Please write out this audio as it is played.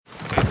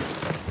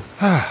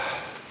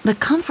The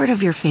comfort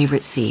of your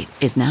favorite seat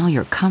is now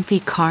your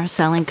comfy car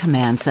selling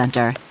command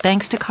center,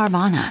 thanks to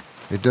Carvana.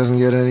 It doesn't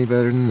get any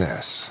better than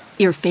this.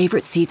 Your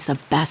favorite seat's the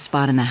best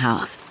spot in the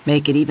house.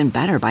 Make it even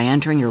better by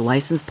entering your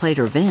license plate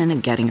or VIN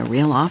and getting a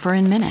real offer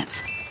in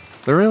minutes.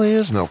 There really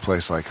is no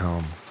place like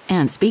home.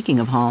 And speaking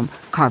of home,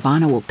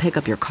 Carvana will pick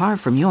up your car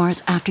from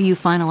yours after you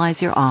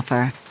finalize your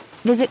offer.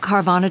 Visit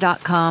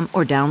Carvana.com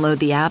or download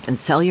the app and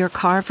sell your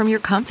car from your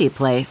comfy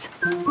place.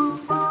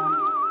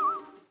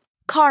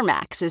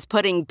 CarMax is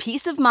putting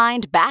peace of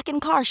mind back in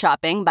car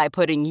shopping by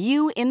putting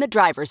you in the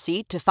driver's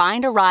seat to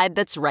find a ride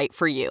that's right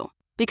for you.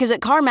 Because at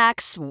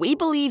CarMax, we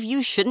believe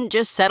you shouldn't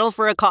just settle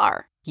for a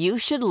car. You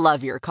should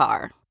love your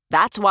car.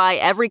 That's why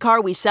every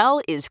car we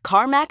sell is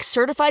CarMax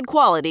certified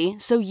quality,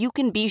 so you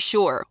can be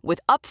sure with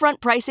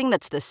upfront pricing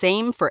that's the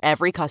same for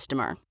every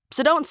customer.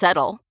 So don't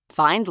settle.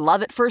 Find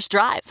love at first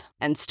drive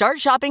and start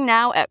shopping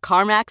now at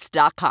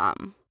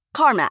CarMax.com.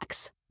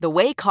 CarMax, the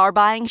way car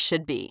buying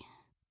should be.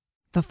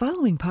 The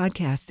following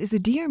podcast is a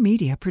Dear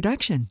Media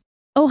production.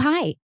 Oh,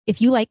 hi.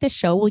 If you like this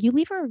show, will you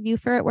leave a review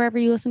for it wherever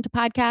you listen to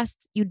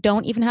podcasts? You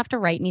don't even have to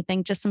write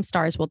anything, just some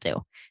stars will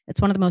do.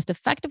 It's one of the most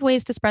effective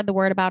ways to spread the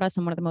word about us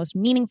and one of the most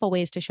meaningful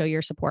ways to show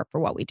your support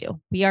for what we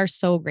do. We are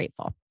so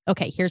grateful.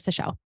 Okay, here's the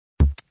show.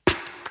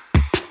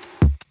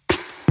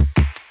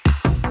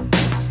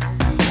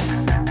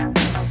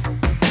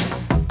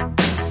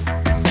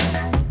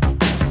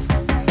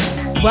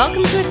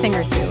 Welcome to A Thing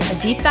or Two, a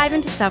deep dive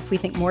into stuff we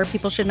think more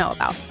people should know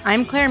about.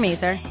 I'm Claire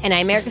Mazer. And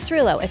I'm Erica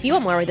Cerullo. If you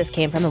want more where this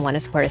came from and want to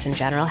support us in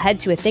general, head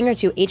to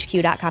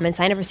athingertwohq.com and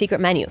sign up for Secret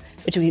Menu,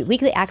 which will be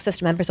weekly access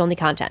to members-only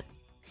content.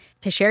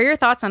 To share your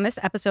thoughts on this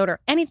episode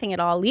or anything at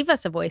all, leave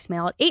us a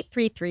voicemail at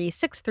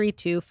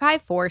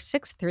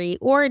 833-632-5463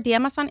 or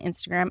DM us on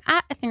Instagram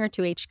at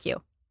athingertwohq.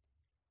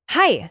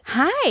 Hi.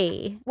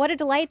 Hi. What a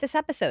delight this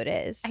episode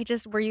is.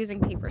 We're using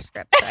paper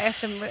script, so I have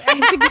to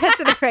get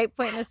to the right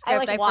point in the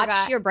script. I watched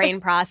forgot. your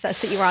brain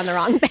process that you were on the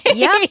wrong page.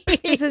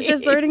 Yep. This is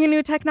just learning a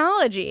new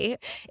technology.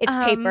 It's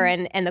paper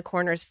and the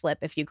corners flip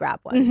if you grab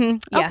one.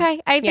 Mm-hmm. Yeah.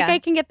 Okay. I think I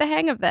can get the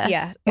hang of this.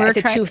 Yeah. It's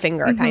a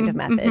two-finger kind of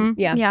method.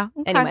 Yeah. Yeah.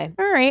 Okay. Anyway.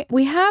 All right.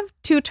 We have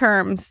two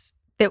terms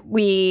that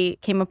we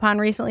came upon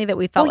recently that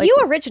we felt you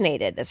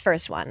originated this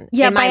first one.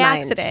 Yeah, in my by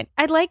mind. accident.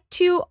 I'd like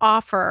to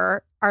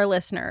offer our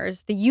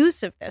listeners the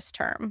use of this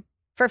term.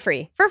 For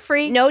free. For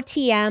free. No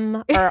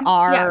TM or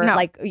R.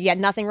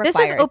 Nothing required. This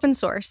is open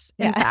source,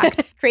 in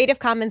fact. Creative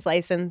Commons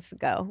license,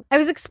 go. I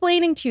was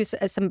explaining to you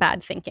some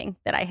bad thinking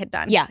that I had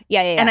done. Yeah.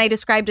 And I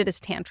described it as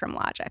tantrum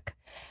logic.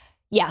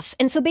 Yes.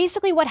 And so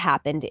basically what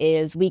happened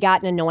is we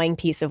got an annoying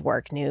piece of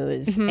work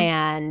news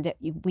and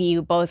we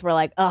both were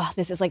like, oh,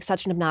 this is like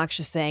such an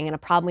obnoxious thing and a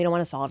problem we don't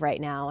want to solve right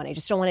now. And I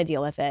just don't want to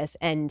deal with this.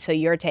 And so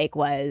your take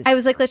was? I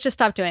was like, let's just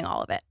stop doing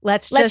all of it.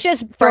 Let's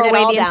just throw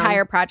away the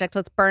entire project.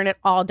 Let's burn it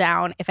all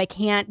down. If I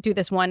can't do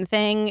this one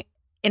thing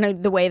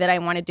in the way that I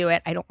want to do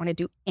it, I don't want to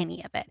do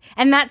any of it.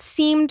 And that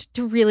seemed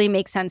to really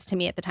make sense to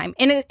me at the time.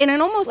 In an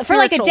almost for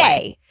like a spiritual day.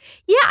 way.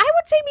 Yeah, I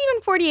would say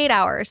even 48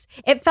 hours.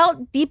 It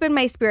felt deep in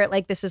my spirit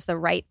like this is the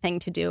right thing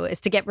to do,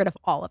 is to get rid of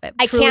all of it.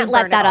 I can't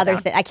let that other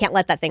thing. I can't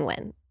let that thing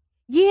win.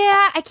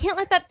 Yeah, I can't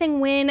let that thing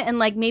win. And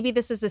like maybe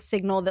this is a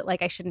signal that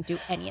like I shouldn't do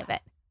any of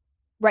it.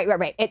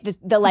 Right.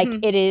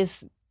 It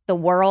is the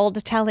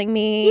world telling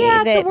me.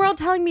 Yeah, that, it's the world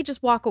telling me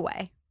just walk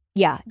away.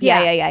 Yeah.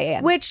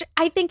 Which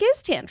I think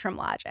is tantrum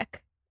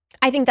logic.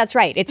 I think that's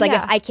right. It's like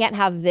if I can't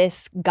have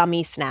this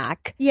gummy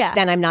snack,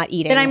 then I'm not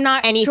eating. Then I'm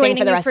not anything joining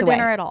for the you rest for of the way.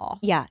 dinner at all.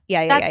 Yeah.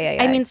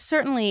 I mean,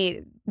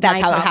 certainly that's my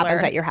how toddler, it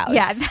happens at your house.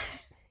 Yeah,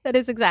 that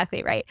is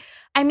exactly right.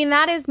 I mean,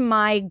 that is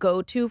my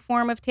go-to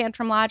form of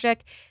tantrum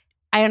logic.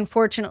 I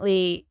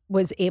unfortunately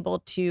was able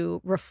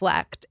to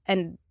reflect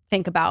and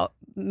think about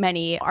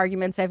many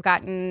arguments I've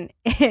gotten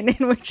in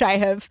which I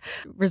have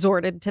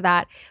resorted to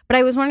that. But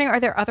I was wondering, are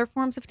there other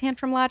forms of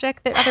tantrum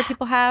logic that other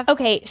people have?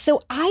 Okay,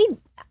 so I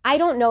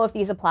don't know if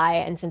these apply,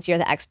 and since you're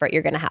the expert,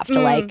 you're going to have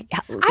to I don't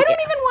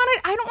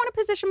want to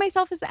position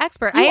myself as the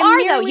expert.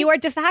 You are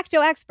de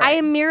facto expert. I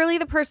am merely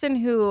the person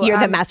who... You're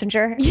the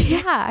messenger?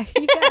 Yeah,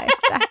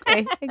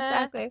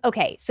 exactly.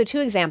 Okay, so two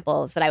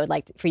examples that I would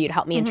like for you to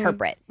help me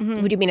interpret.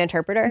 Would you be an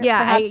interpreter?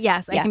 Yeah,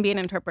 I can be an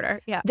interpreter.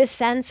 Yeah. The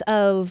sense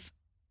of,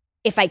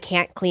 if I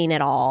can't clean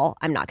at all,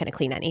 I'm not going to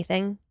clean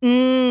anything.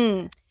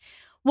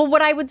 Well,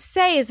 what I would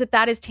say is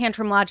that is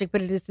tantrum logic,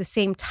 but it is the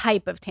same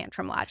type of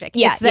tantrum logic.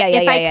 Yeah, it's that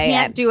if I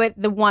can't do it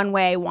the one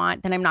way I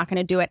want, then I'm not going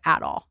to do it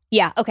at all.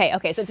 Yeah, okay.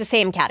 So it's the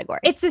same category.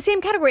 It's the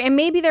same category. And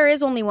maybe there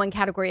is only one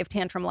category of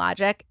tantrum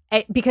logic,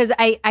 because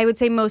I would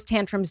say most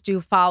tantrums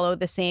do follow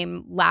the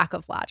same lack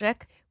of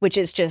logic. Which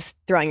is just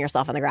throwing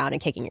yourself on the ground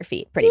and kicking your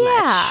feet, pretty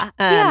much.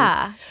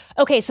 Yeah.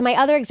 Okay, so my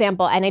other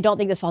example, and I don't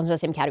think this falls into the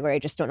same category, I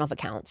just don't know if it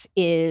counts,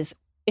 is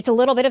it's a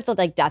little bit of the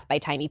like death by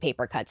tiny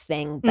paper cuts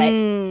thing,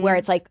 but where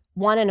it's like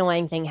one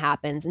annoying thing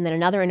happens and then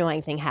another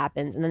annoying thing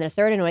happens and then a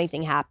third annoying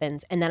thing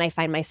happens and then I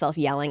find myself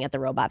yelling at the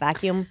robot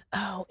vacuum.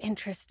 Oh,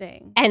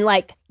 interesting. And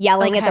like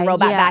yelling at the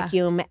robot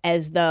vacuum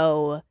as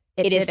though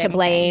it is to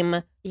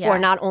blame for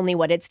not only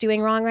what it's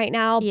doing wrong right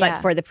now,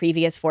 but for the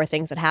previous 4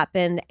 things that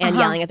happened, and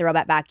yelling at the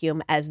robot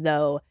vacuum as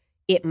though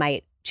it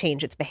might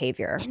change its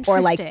behavior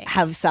or like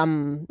have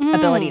some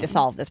ability to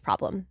solve this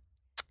problem.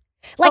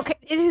 Like, okay,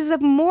 it is a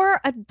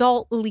more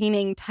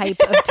adult-leaning type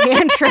of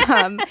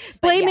tantrum,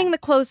 blaming the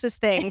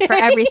closest thing for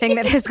everything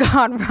that has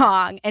gone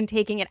wrong and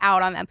taking it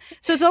out on them.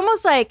 So it's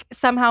almost like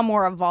somehow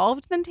more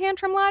evolved than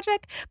tantrum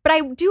logic. But I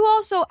do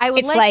also,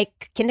 it's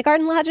like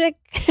kindergarten logic.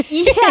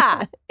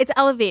 Yeah, it's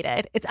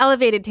elevated. It's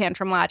elevated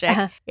tantrum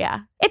logic.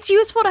 Yeah, it's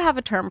useful to have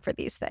a term for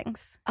these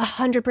things.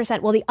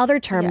 100%. Well, the other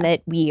term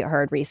that we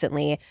heard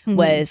recently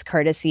was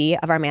courtesy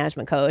of our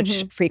management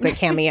coach, frequent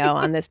cameo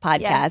on this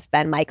podcast,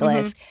 Ben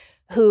Michaelis.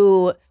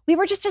 Who we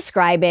were just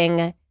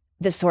describing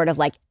the sort of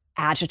like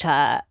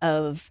agita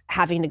of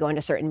having to go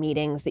into certain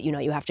meetings that you know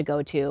you have to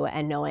go to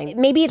and knowing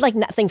maybe like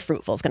nothing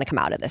fruitful is going to come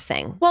out of this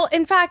thing. Well,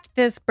 in fact,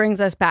 this brings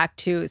us back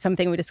to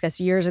something we discussed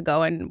years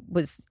ago and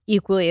was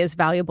equally as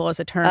valuable as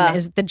a term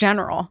is the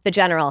general. The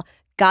general.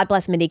 God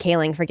bless Mindy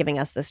Kaling for giving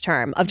us this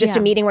term of just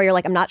a meeting where you're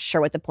like, I'm not sure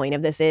what the point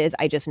of this is.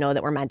 I just know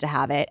that we're meant to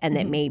have it and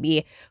that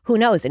maybe, who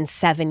knows, in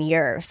 7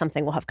 years,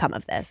 something will have come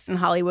of this. In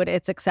Hollywood,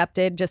 it's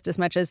accepted just as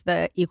much as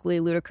the equally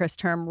ludicrous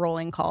term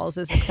rolling calls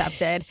is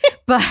accepted.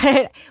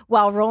 But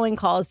while rolling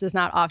calls does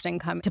not often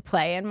come to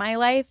play in my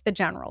life, the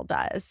general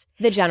does.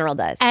 The general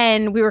does.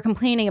 And we were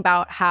complaining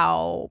about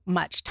how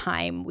much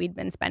time we'd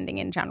been spending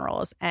in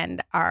generals.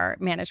 And our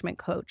management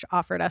coach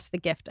offered us the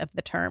gift of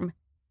the term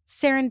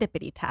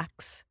serendipity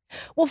tax.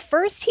 Well,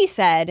 first he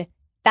said,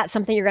 that's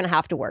something you're going to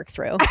have to work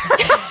through.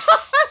 It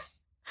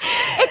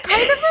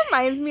kind of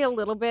reminds me a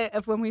little bit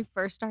of when we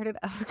first started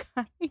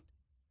Avocado.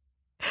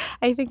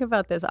 I think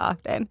about this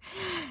often.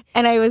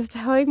 And I was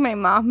telling my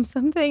mom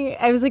something.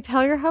 I was like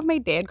telling her how my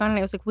day had gone. And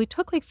I was like, we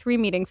took like 3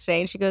 meetings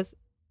today. And she goes,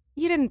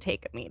 you didn't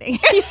take a meeting.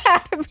 You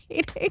had a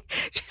meeting.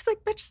 She's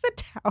like, bitch,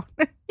 sit down.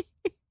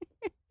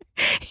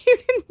 You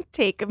didn't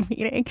take a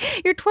meeting.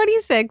 You're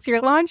 26.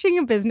 You're launching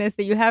a business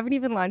that you haven't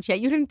even launched yet.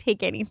 You didn't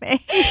take anything.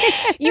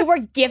 You were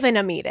given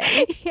a meeting.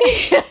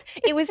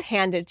 It was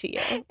handed to you.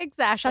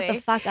 Exactly. Shut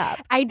the fuck up.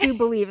 I do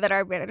believe that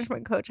our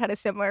management coach had a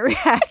similar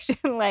reaction.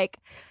 Like,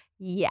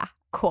 yeah,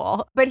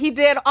 cool. But he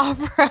did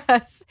offer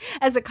us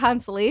as a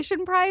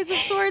consolation prize of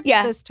sorts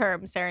this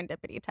term,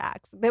 serendipity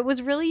tax, that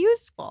was really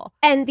useful.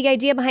 And the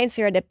idea behind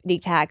serendipity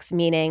tax,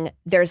 meaning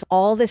there's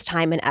all this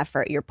time and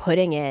effort you're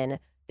putting in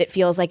that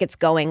feels like it's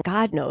going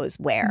God knows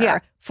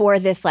where for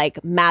this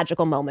like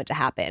magical moment to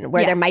happen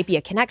where there might be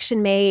a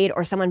connection made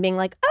or someone being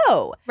like,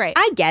 oh,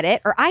 I get it,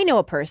 or I know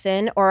a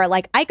person, or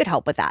like I could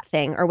help with that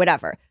thing or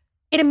whatever.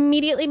 It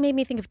immediately made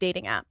me think of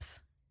dating apps.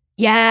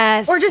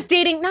 Yes. Or just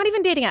dating, not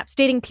even dating apps,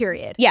 dating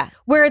period. Yeah.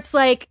 Where it's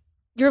like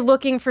you're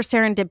looking for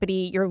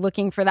serendipity, you're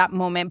looking for that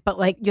moment, but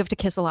like you have to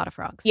kiss a lot of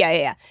frogs.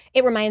 Yeah.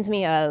 It reminds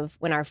me of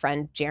when our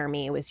friend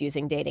Jeremy was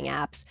using dating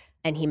apps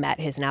and he met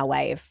his now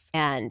wife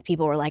and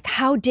people were like,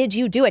 how did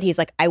you do it? He's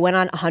like, I went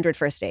on 100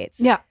 first dates.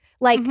 Yeah.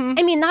 Like,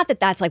 I mean, not that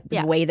that's like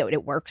the way that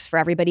it works for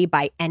everybody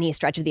by any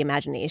stretch of the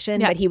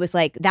imagination, but he was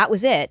like, that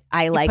was it.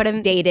 I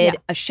dated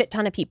a shit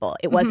ton of people.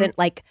 It wasn't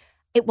like,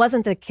 it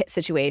wasn't the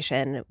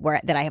situation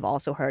that I have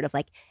also heard of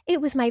like,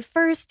 it was my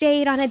first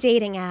date on a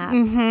dating app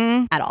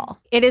at all.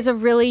 It is a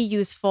really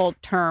useful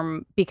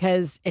term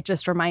because it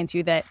just reminds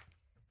you that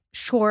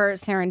sure,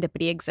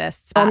 serendipity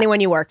exists. Only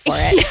when you work for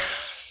it.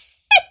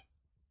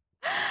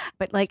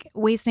 But like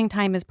wasting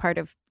time is part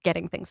of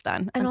getting things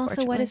done. And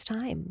also, what is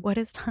time? What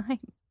is time?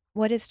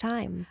 What is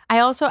time? I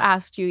also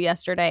asked you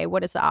yesterday,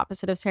 what is the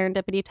opposite of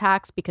serendipity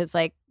tax? Because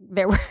like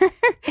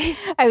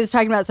I was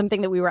talking about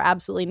something that we were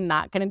absolutely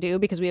not going to do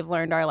because we have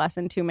learned our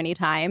lesson too many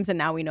times and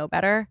now we know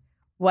better.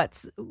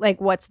 What's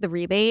the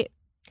rebate?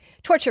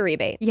 Torture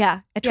rebate. Yeah.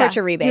 A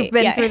torture rebate. You've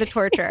been through the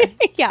torture.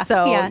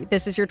 So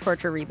this is your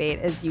torture rebate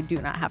is you do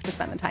not have to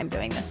spend the time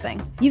doing this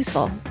thing.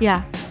 Useful.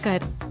 Yeah, it's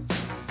good.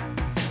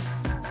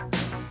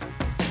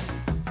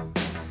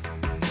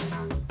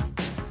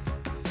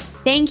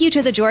 Thank you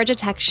to the Georgia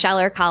Tech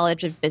Scheller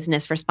College of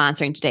Business for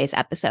sponsoring today's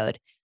episode.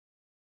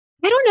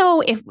 I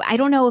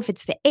don't know if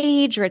it's the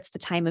age or it's the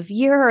time of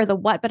year or the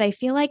what, but I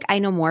feel like I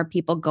know more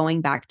people going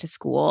back to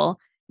school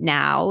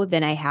now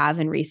than I have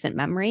in recent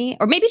memory.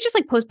 Or maybe it's just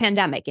like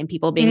post-pandemic and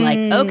people being like,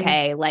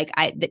 okay, like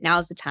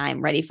now's the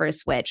time, ready for a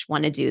switch,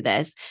 want to do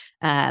this,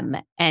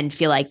 and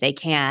feel like they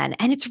can.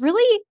 And it's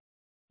really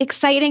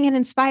exciting and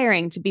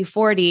inspiring to be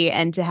 40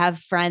 and to have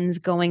friends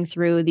going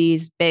through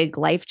these big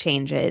life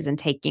changes and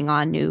taking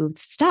on new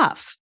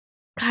stuff.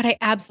 God, I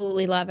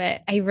absolutely love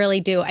it. I really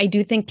do. I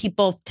do think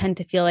people tend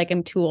to feel like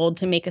I'm too old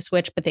to make a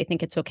switch, but they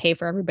think it's okay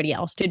for everybody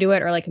else to do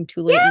it, or like I'm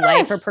too late in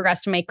life or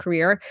progressed in my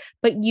career.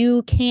 But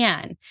you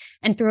can.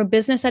 And through a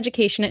business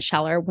education at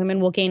Scheller,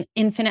 women will gain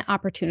infinite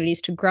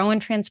opportunities to grow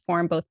and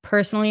transform both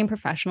personally and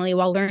professionally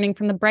while learning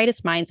from the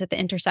brightest minds at the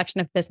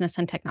intersection of business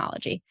and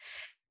technology.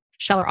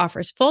 Scheller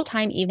offers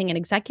full-time evening and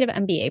executive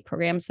MBA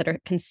programs that are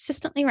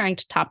consistently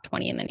ranked top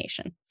 20 in the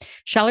nation.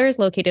 Scheller is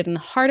located in the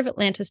heart of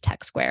Atlanta's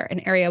Tech Square, an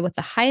area with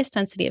the highest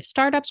density of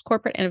startups,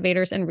 corporate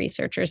innovators, and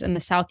researchers in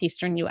the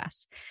southeastern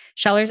U.S.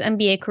 Scheller's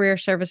MBA career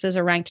services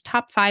are ranked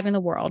top 5 in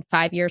the world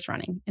 5 years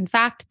running. In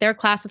fact, their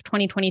class of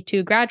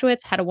 2022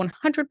 graduates had a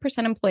 100%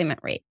 employment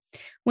rate.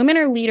 Women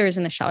are leaders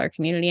in the Scheller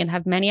community and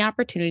have many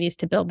opportunities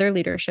to build their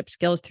leadership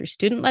skills through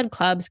student-led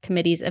clubs,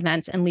 committees,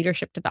 events, and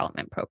leadership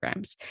development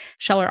programs.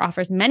 Scheller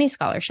offers many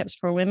scholarships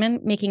for women,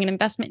 making an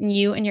investment in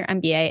you and your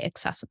MBA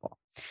accessible.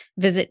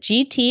 Visit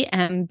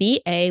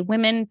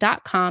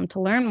gtmbawomen.com to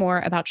learn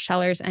more about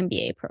Scheller's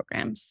MBA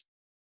programs.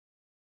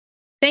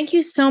 Thank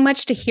you so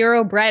much to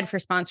Hero Bread for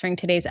sponsoring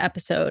today's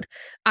episode.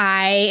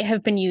 I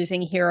have been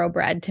using Hero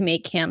Bread to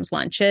make Cam's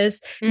lunches,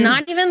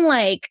 not even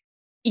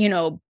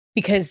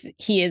because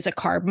he is a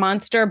carb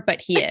monster, but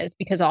he is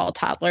because all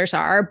toddlers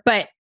are.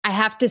 But I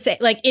have to say,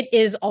 it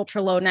is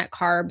ultra low net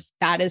carbs.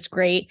 That is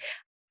great.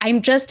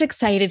 I'm just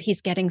excited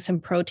he's getting some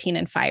protein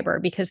and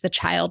fiber because the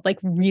child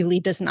really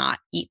does not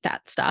eat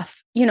that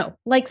stuff.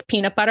 Likes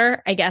peanut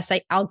butter. I guess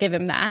I'll give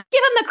him that.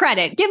 Give him the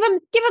credit. Give him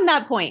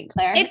that point,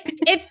 Claire.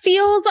 It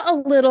feels a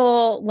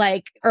little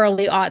like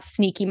early aughts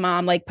sneaky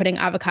mom, putting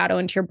avocado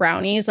into your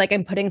brownies.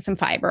 I'm putting some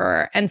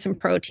fiber and some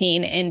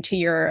protein into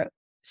your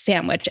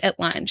sandwich at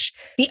lunch.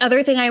 The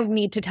other thing I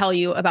need to tell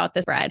you about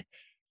this bread,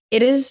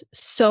 it is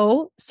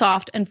so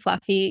soft and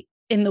fluffy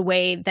in the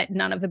way that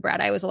none of the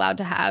bread I was allowed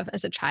to have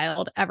as a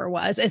child ever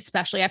was,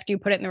 especially after you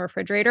put it in the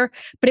refrigerator,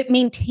 but it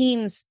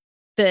maintains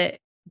the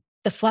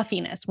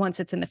fluffiness once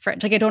it's in the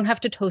fridge. I don't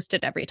have to toast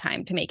it every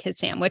time to make his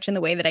sandwich in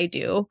the way that I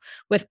do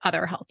with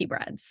other healthy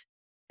breads.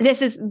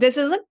 This is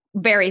a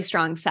very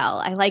strong sell.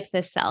 I like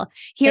this sell.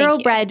 Hero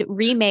Bread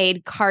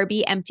remade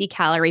carby, empty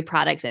calorie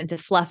products into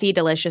fluffy,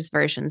 delicious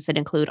versions that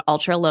include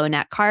ultra low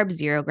net carbs,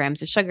 0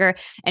 grams of sugar,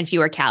 and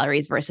fewer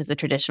calories versus the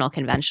traditional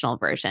conventional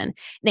version.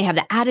 They have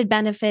the added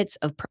benefits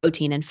of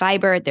protein and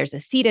fiber. There's a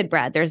seeded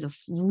bread. There's a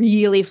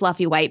really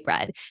fluffy white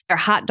bread. There are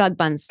hot dog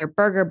buns. There are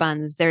burger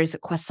buns. There's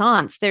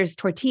croissants. There's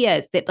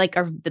tortillas that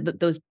are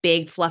those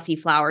big fluffy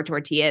flour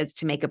tortillas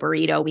to make a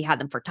burrito. We had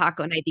them for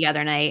taco night the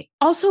other night.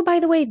 Also, by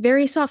the way,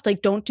 very soft.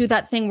 Don't do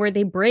that thing where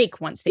they break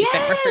once they've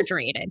been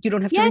refrigerated. You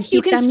don't have to reheat them either.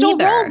 You can still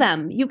roll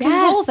them. You can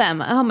roll them.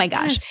 Oh my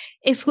gosh. Yes.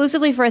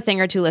 Exclusively for A Thing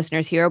or Two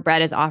listeners, Hero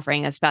Bread is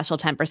offering a special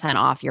 10%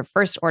 off your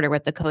first order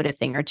with the code A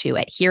Thing or Two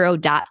at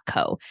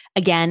hero.co.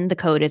 Again, the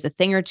code is A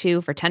Thing or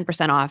Two for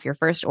 10% off your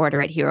first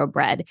order at Hero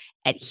Bread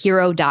at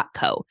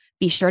hero.co.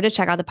 Be sure to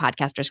check out the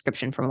podcast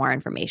description for more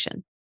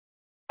information.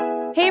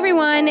 Hey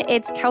everyone,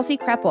 it's Kelsey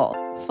Kreppel,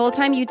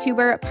 full-time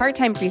YouTuber,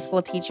 part-time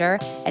preschool teacher,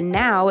 and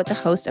now the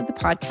host of the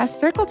podcast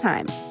Circle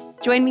Time.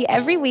 Join me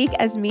every week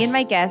as me and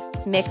my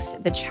guests mix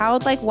the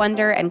childlike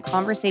wonder and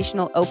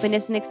conversational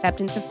openness and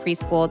acceptance of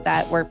preschool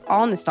that we're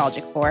all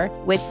nostalgic for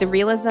with the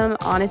realism,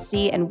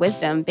 honesty, and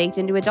wisdom baked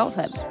into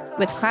adulthood.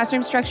 With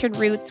classroom-structured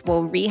roots,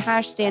 we'll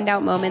rehash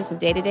standout moments of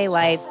day-to-day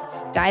life,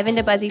 dive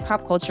into buzzy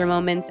pop culture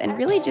moments, and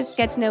really just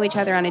get to know each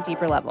other on a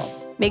deeper level.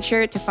 Make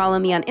sure to follow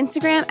me on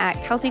Instagram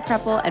at Kelsey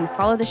Kreppel and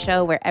follow the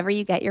show wherever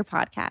you get your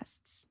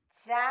podcasts.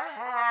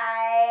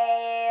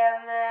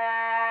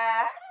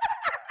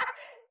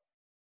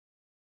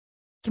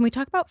 Can we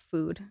talk about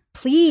food?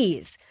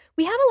 Please.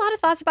 We have a lot of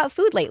thoughts about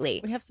food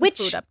lately. We have some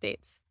food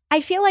updates. I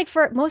feel like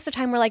for most of the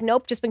time, we're like,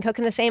 nope, just been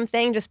cooking the same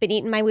thing, just been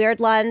eating my weird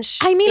lunch.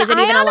 I mean, is it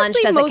even a lunch?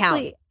 Does it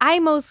count? I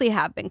mostly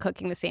have been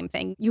cooking the same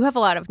thing. You have a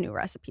lot of new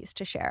recipes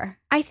to share.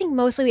 I think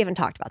mostly we haven't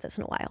talked about this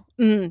in a while.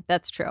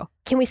 That's true.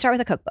 Can we start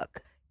with a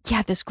cookbook?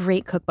 Yeah, this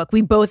great cookbook.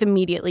 We both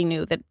immediately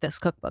knew that this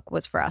cookbook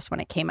was for us when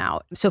it came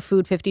out. So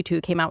Food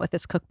 52 came out with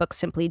this cookbook,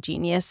 Simply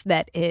Genius,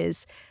 that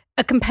is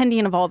a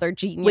compendium of all their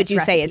genius Would you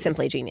recipes. say it's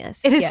Simply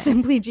Genius? It is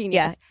Simply Genius.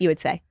 Yeah, you would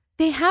say.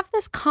 They have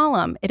this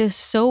column. It is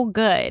so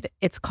good.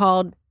 It's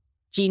called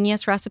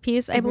Genius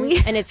Recipes, I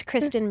believe. And it's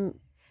Kristen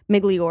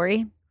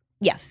Migliori.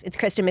 Yes, it's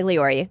Kristen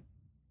Migliori.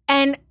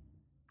 And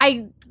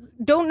I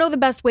don't know the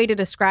best way to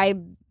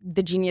describe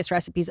the Genius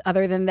Recipes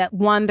other than that,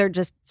 one, they're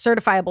just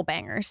certifiable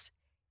bangers.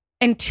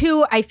 And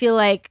two, I feel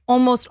like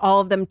almost all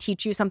of them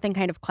teach you something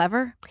kind of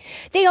clever.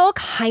 They all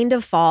kind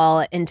of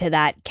fall into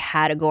that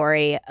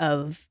category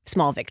of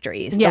small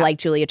victories, the like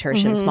Julia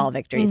Turshen small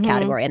victories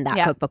category in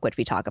that cookbook, which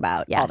we talk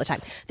about all the time.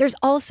 There's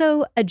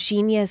also a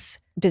Genius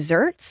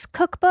desserts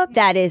cookbook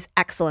that is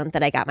excellent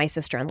that I got my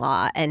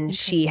sister-in-law, and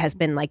she has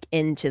been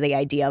into the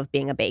idea of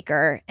being a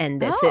baker,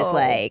 and this is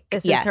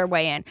this is her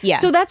way in. Yeah.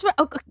 So that's what,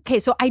 okay,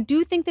 so I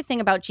do think the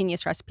thing about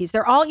Genius Recipes,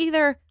 they're all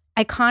either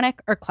iconic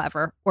or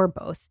clever or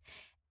both.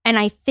 And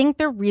I think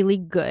they're really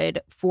good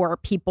for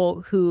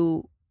people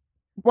who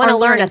want to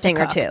learn a thing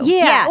or two.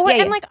 Yeah.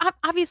 And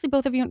obviously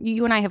both of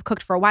you and I have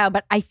cooked for a while,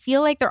 but I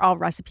feel like they're all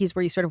recipes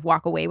where you sort of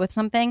walk away with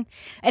something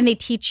and they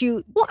teach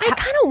you. Well, I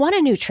kind of want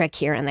a new trick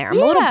here and there. I'm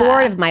a little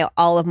bored of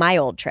all of my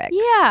old tricks.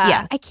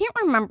 Yeah. I can't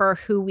remember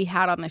who we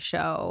had on the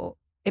show.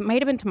 It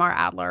might have been Tamar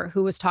Adler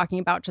who was talking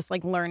about just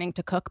learning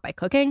to cook by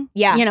cooking.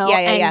 Yeah.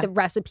 And the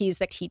recipes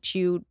that teach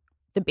you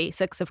the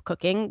basics of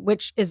cooking,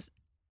 which is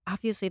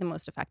obviously the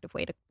most effective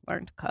way to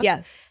learn to cook.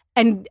 Yes.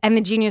 And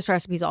the Genius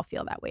recipes all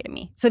feel that way to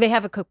me. So they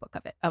have a cookbook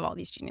of all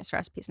these Genius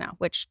recipes now,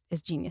 which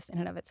is genius in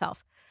and of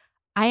itself.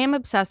 I am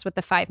obsessed with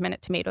the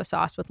 5-minute tomato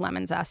sauce with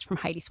lemon zest from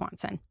Heidi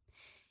Swanson.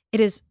 It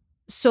is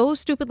so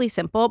stupidly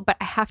simple, but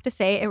I have to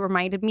say it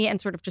reminded me and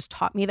sort of just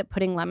taught me that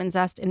putting lemon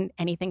zest in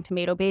anything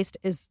tomato-based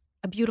is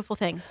a beautiful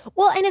thing.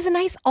 Well, and is a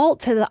nice alt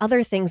to the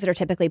other things that are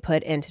typically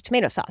put into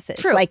tomato sauces.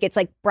 True. Like it's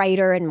like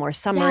brighter and more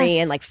summery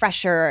Yes. and like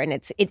fresher, and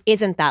it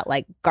isn't that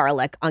like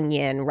garlic,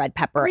 onion, red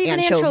pepper, Or even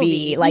anchovy,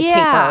 anchovy. like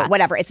Yeah. caper,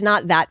 whatever. It's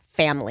not that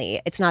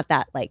family. It's not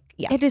that like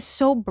It is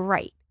so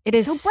bright. It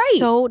is So bright.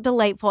 so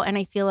delightful, and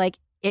I feel like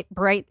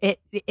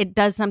it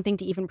does something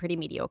to even pretty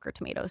mediocre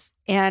tomatoes.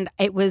 And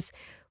it was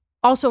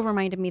also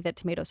reminded me that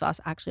tomato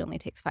sauce actually only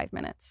takes 5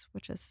 minutes,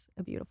 which is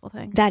a beautiful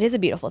thing. That is a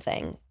beautiful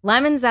thing.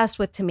 Lemon zest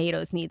with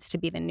tomatoes needs to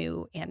be the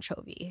new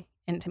anchovy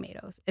in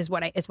tomatoes. Is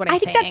what I'm I saying.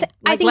 think that's-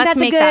 I think let's that's a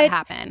make that good-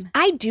 happen.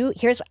 I do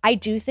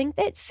think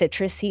that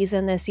citrus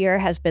season this year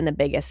has been the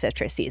biggest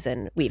citrus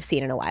season we've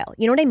seen in a while.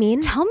 You know what I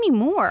mean? Tell me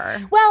more.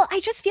 Well,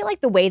 I just feel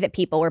like the way that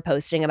people were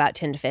posting about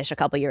tinned fish a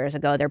couple years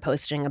ago, they're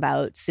posting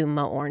about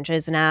Suma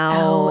oranges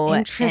now. Oh, And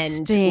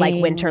interesting. like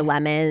winter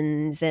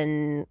lemons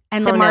and The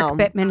oh, Mark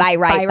no, Bittman Buy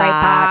Right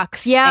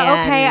Box. Yeah,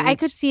 okay, I And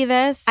could see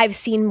this. I've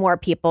seen more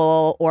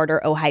people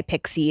order Ojai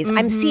Pixies.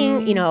 I'm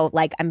seeing, you know,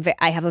 like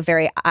I have a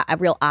very a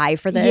real eye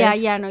for this.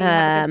 Yeah, no, you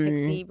have a good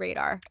pixie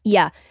radar.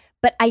 Yeah,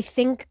 but I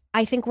think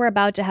we're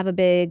about to have a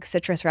big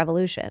citrus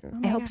revolution. Oh I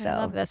my hope God, so. I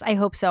love this. I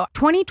hope so.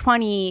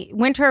 2020,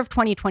 winter of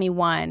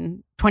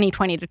 2021,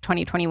 2020 to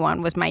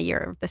 2021 was my year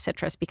of the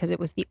citrus because it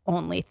was the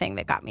only thing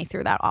that got me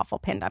through that awful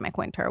pandemic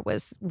winter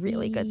was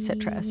really good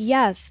citrus.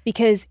 Yes,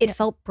 because it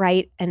felt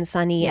bright and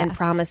sunny and Yes.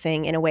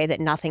 promising in a way that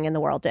nothing in the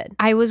world did.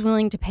 I was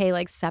willing to pay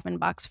like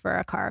 $7 for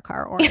a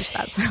car orange.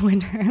 That's the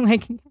winter.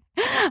 Like,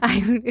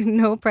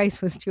 no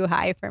price was too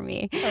high for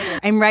me.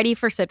 I'm ready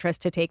for citrus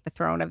to take the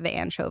throne of the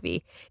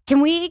anchovy.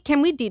 Can we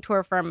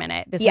detour for a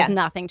minute? This has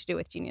nothing to do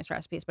with Genius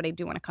recipes, but I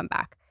do want to come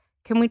back.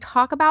 Can we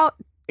talk about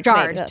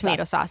jarred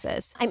tomato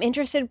sauces? I'm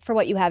interested for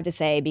what you have to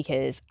say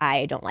because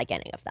I don't like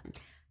any of them.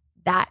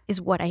 That is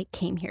what I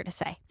came here to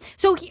say.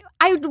 So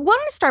I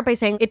wanted to start by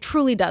saying it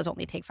truly does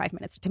only take 5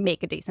 minutes to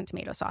make a decent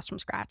tomato sauce from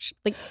scratch.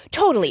 Like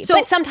Totally. So-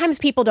 but sometimes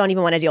people don't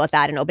even want to deal with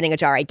that and opening a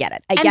jar. I get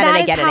it. I and get it. that I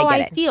is get it. how I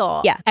get it.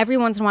 feel. Yeah. Every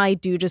once in a while, I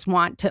do just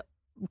want to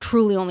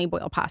truly only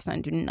boil pasta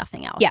and do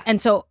nothing else. Yeah. And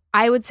so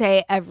I would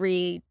say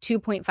every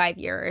 2.5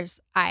 years,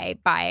 I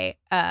buy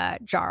a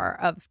jar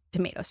of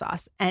tomato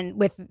sauce,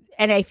 and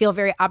I feel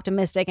very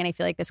optimistic, and I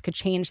feel like this could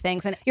change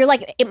things. And You're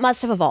like, it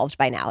must have evolved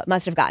by now. It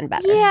must have gotten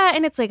better. yeah,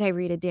 and it's like I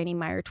read a Danny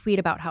Meyer tweet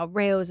about how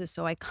Rao's is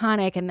so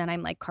iconic, and then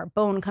I'm like,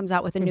 Carbone comes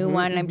out with a new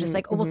one, and I'm just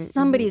like, oh, well,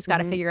 somebody's got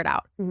to figure it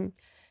out. Mhm.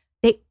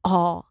 They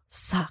all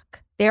suck.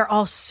 They're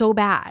all so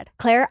bad.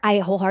 Claire, I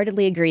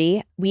wholeheartedly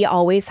agree. We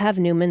always have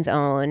Newman's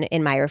Own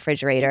in my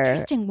refrigerator.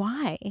 Interesting.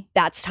 Why?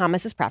 That's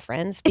Thomas's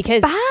preference It's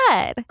because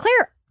bad.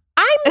 Claire,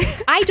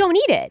 I don't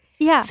eat it.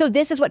 Yeah. So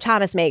this is what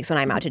Thomas makes when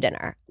I'm out to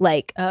dinner.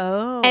 Like,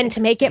 Oh. and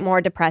to make it interesting.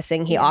 more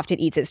depressing, he often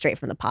eats it straight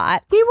from the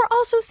pot. We were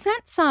also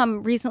sent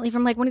some recently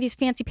from like one of these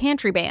fancy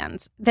pantry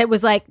bands that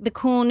was like the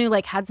cool new,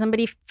 like had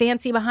somebody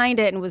fancy behind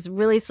it and was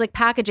really slick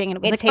packaging, and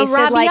it was It like tasted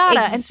arrabbiata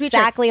like and sweet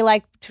chili. exactly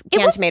like It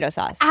canned was tomato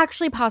sauce.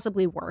 Actually,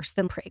 possibly worse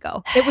than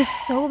Prego. It was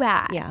so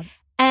bad. Yeah.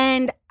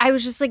 And I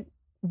was just like,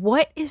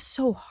 what is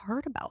so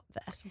hard about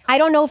this? I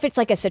don't know if it's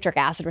like a citric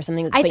acid or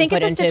something that's I being think put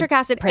it's a into citric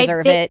acid.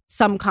 preserve it.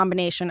 Some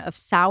combination of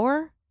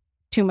sour,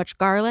 too much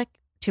garlic,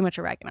 too much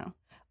oregano,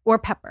 or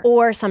pepper.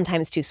 Or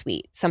sometimes too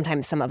sweet.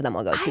 Sometimes some of them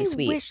will go too I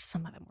sweet. wish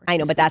some of them were I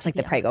know, too but that's sweet, like to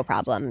the be Prego honest.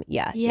 problem.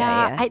 Yeah.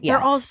 Yeah,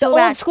 they're all so The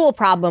bad. old school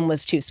problem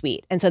was too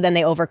sweet. And so then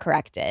they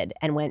overcorrected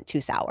and went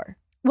too sour.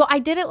 Well, I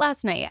did it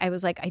last night. I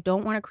was like, I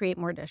don't want to create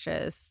more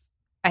dishes.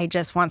 I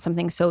just want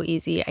something so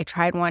easy. I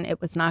tried one. It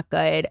was not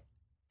good.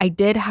 I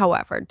did,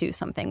 however, do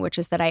something, which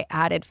is that I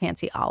added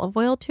fancy olive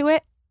oil to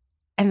it,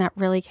 and that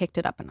really kicked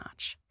it up a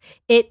notch.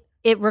 It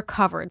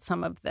recovered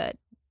some of the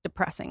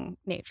depressing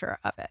nature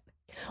of it.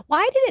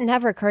 Why did it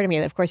never occur to me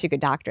that, of course, you could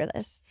doctor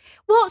this?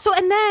 Well, so,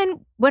 and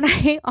then when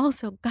I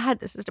also, God,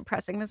 this is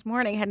depressing. This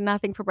morning, had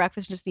nothing for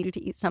breakfast, just needed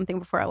to eat something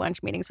before our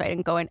lunch meeting, so I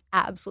didn't go in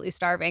absolutely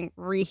starving.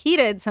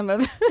 Reheated some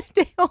of the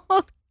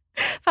day-old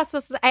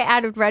pasta. I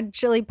added red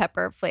chili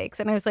pepper flakes,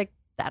 and I was like,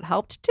 that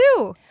helped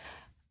too.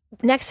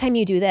 Next time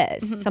you do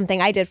this, Mhm.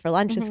 something I did for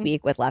lunch this Mhm.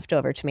 week with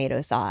leftover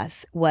tomato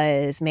sauce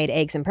was made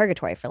eggs in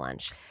purgatory for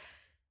lunch.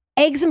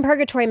 Eggs in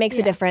purgatory makes a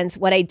Yeah. difference.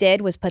 What I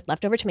did was put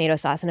leftover tomato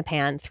sauce in a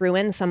pan, threw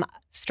in some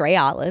stray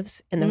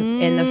olives in the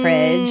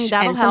fridge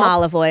that'll and some help.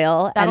 olive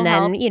oil, That'll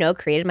and then help.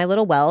 created my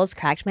little wells,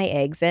 cracked my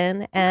eggs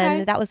in, and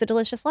Okay. that was a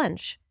delicious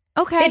lunch.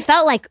 Okay. It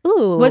felt like,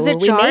 ooh, Was it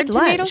we jarred made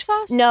tomato lunch.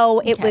 sauce? No,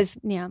 it Okay. was,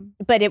 Yeah.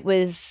 but it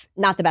was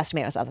not the best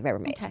tomato sauce I've ever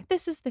made. Okay.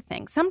 This is the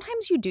thing.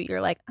 Sometimes you do. You're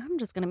like, I'm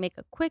just going to make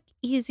a quick,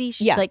 easy,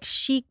 Yeah. like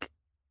chic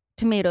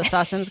tomato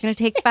sauce, and it's going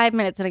to take 5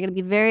 minutes, and I'm going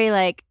to be very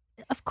like,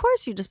 of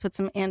course you just put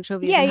some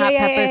anchovies and hot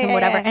peppers and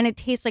whatever, and it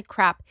tastes like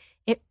crap.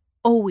 It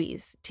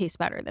always taste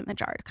better than the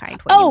jarred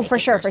kind. Oh, for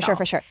sure.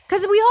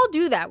 Because we all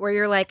do that where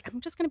you're like, I'm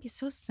just going to be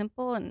so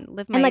simple and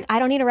live my... And like, I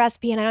don't need a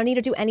recipe and I don't need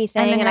to do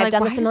anything. And I've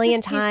done this a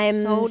million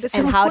times.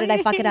 And how did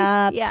I fuck it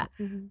up? Yeah.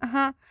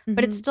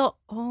 But it still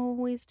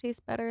always tastes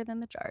better than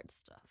the jarred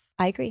stuff.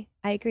 I agree.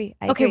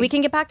 Okay, we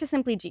can get back to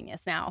Simply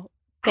Genius now.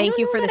 Thank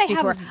you for this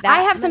detour.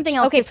 I have something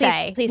else to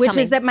say, please which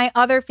is that my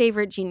other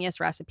favorite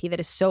Genius recipe that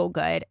is so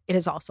good, it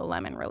is also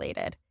lemon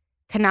related.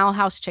 Canal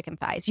House chicken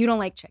thighs. You don't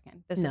like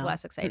chicken. This is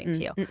less exciting to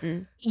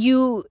you.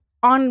 You,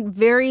 on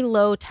very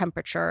low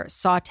temperature,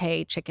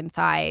 saute chicken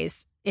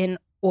thighs in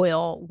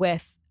oil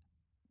with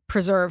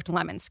preserved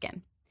lemon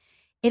skin.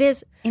 It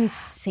is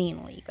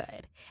insanely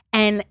good.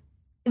 And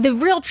the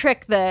real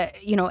trick that,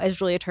 as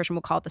Julia Tersham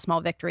will call it, the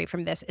small victory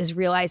from this is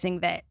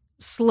realizing that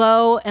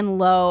slow and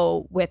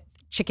low with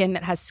chicken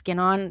that has skin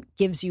on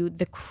gives you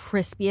the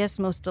crispiest,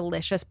 most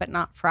delicious, but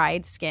not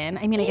fried skin.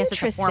 I mean, I guess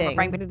it's a form of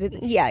frying, but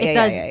it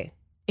does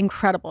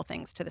incredible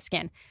things to the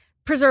skin.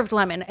 Preserved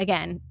lemon,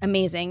 again,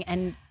 amazing.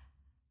 And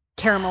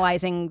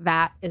caramelizing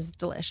that is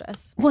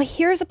delicious. Well,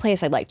 here's a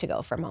place I'd like to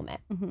go for a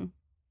moment.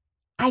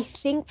 I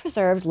think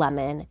preserved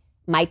lemon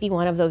might be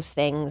one of those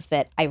things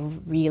that I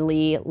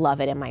really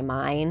love it in my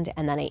mind,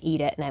 and then I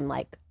eat it and I'm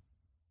like,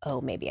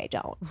 oh, maybe I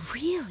don't.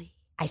 Really?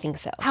 I think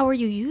so. How are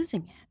you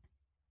using it?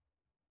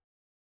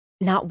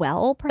 Not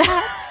well,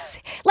 perhaps.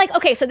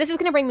 Okay, so this is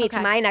going to bring me to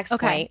my next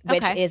point,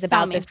 which is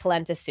about this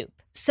polenta soup.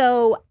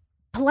 So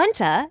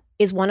polenta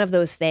is one of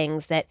those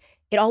things that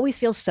it always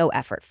feels so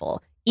effortful.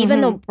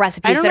 Even the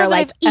recipes that are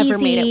like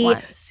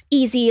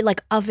easy,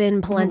 like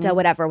oven polenta,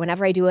 whatever.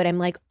 Whenever I do it, I'm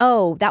like,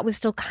 oh, that was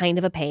still kind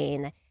of a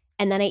pain.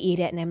 And then I eat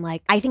it and I'm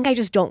like, I think I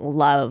just don't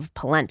love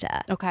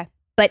polenta. Okay.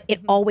 But it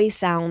always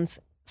sounds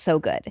so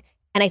good.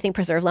 And I think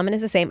preserved lemon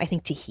is the same. I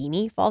think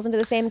tahini falls into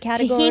the same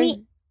category.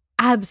 Tahini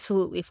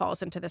absolutely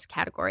falls into this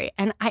category.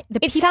 And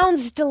it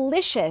sounds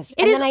delicious.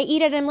 And then I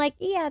eat it and I'm like,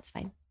 yeah, it's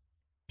fine.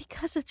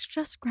 Because it's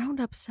just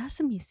ground up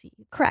sesame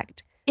seeds.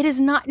 Correct. It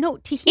is not. No,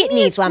 tahini. It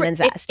needs lemon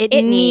zest. It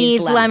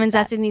needs lemon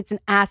zest. It needs an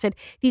acid.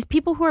 These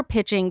people who are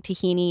pitching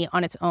tahini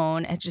on its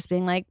own as just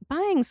being like,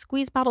 buying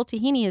squeeze bottle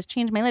tahini has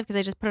changed my life because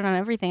I just put it on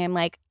everything. I'm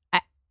like,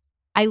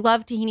 I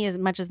love tahini as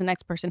much as the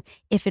next person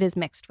if it is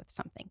mixed with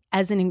something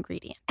as an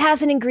ingredient.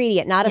 As an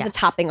ingredient, not as a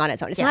topping on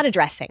its own. It's not a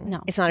dressing.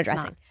 No, it's not a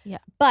dressing. Not. Yeah.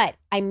 But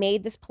I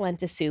made this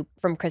polenta soup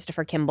from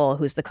Christopher Kimball,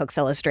 who's the Cooks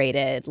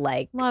Illustrated.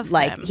 Love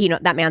him.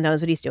 That man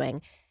knows what he's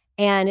doing.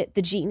 And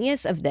the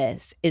genius of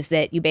this is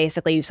that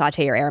you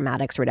saute your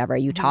aromatics or whatever.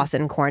 You toss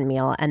in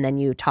cornmeal and then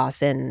you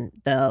toss in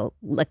the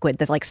liquid,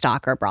 this like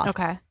stock or broth.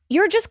 Okay.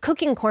 You're just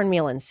cooking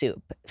cornmeal and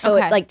soup. So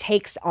it like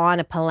takes on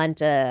a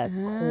polenta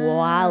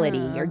quality.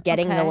 You're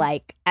getting the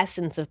like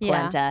essence of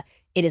polenta. Yeah.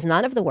 It is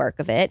none of the work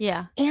of it.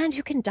 Yeah. And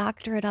you can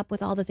doctor it up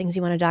with all the things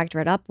you want to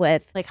doctor it up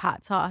with. Like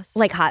hot sauce.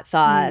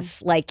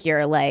 Like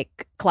your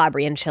like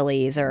Calabrian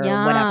chilies or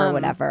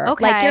whatever.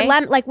 Okay.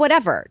 Like your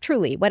whatever,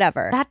 truly,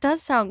 whatever. That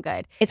does sound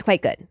good. It's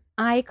quite good.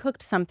 I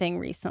cooked something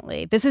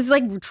recently. This is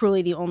like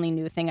truly the only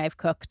new thing I've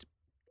cooked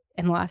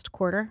in the last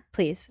quarter.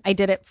 Please. I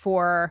did it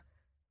for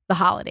the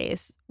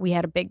holidays. We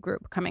had a big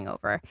group coming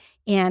over.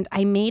 And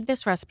I made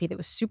this recipe that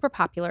was super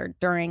popular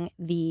during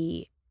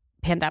the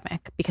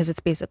pandemic because it's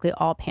basically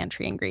all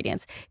pantry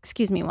ingredients.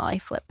 Excuse me while I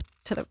flip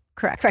to the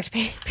correct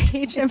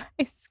page of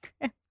my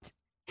script.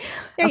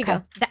 There you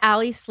go. The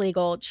Ali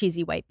Schlegel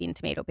cheesy white bean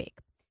tomato bake.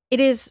 It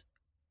is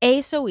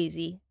A, so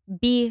easy,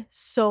 B,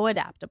 so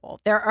adaptable.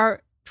 There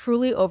are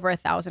truly over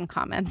 1,000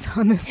 comments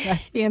on this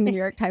recipe in the New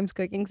York Times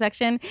cooking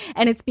section.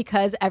 And it's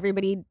because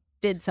everybody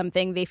did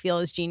something they feel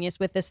is genius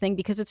with this thing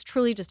because it's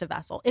truly just a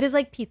vessel. It is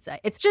like pizza.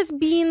 It's just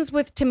beans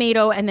with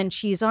tomato and then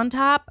cheese on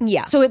top.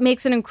 Yeah. So it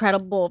makes an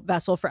incredible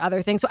vessel for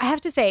other things. So I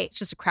have to say, it's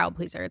just a crowd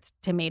pleaser. It's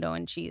tomato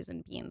and cheese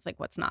and beans. Like,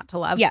 what's not to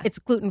love? Yeah. It's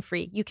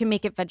gluten-free. You can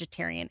make it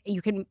vegetarian.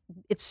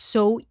 It's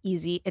so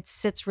easy. It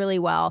sits really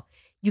well.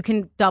 You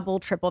can double,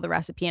 triple the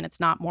recipe and it's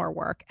not more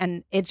work.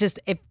 And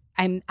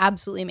I'm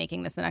absolutely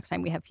making this the next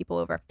time we have people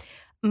over.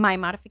 My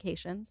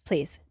modifications.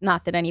 Please.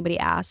 Not that anybody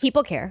asked.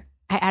 People care.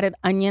 I added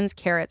onions,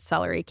 carrots,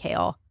 celery,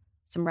 kale,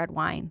 some red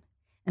wine.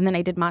 And then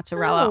I did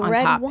mozzarella on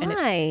top. Red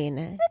wine.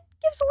 It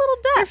gives a little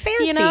depth.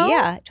 You're fancy.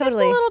 Yeah,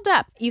 totally. Gives a little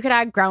depth. You could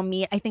add ground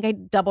meat. I think I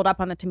doubled up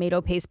on the tomato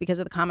paste because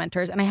of the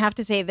commenters. And I have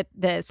to say that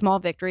the small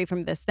victory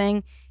from this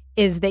thing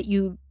is that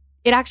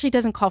it actually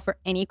doesn't call for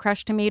any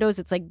crushed tomatoes.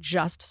 It's like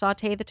just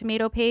saute the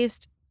tomato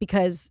paste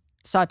because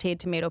sauteed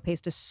tomato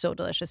paste is so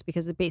delicious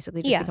because it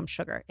basically just becomes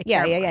sugar. It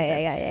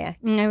caramelizes. Yeah.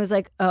 And I was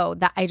like,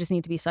 that I just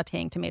need to be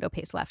sauteing tomato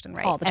paste left and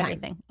right. All the time.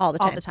 Everything. All the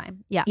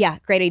time. Yeah. Yeah.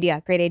 Great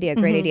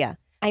idea.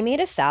 I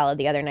made a salad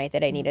the other night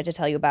that I needed to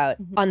tell you about.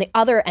 On the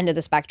other end of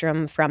the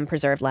spectrum from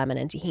preserved lemon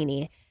and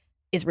tahini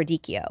is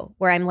radicchio,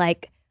 where I'm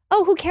like,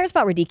 oh, who cares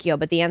about radicchio?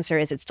 But the answer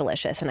is it's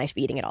delicious and I should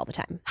be eating it all the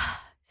time.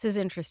 This is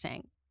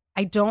interesting.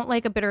 I don't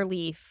like a bitter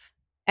leaf.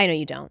 I know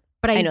you don't.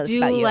 But I do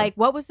like,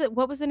 what was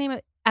the name of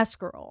it?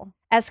 escarole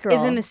Escarole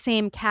is in the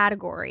same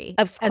category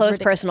of as close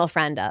personal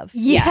friend of.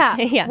 Yeah.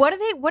 Yeah. What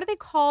do they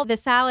call the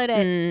salad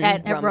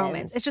at Roman's.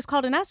 Roman's? It's just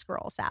called an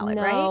escarole salad,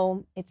 right?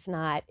 No, it's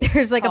not.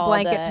 There's like a called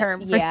blanket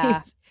term for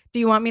these. Do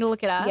you want me to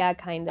look it up? Yeah,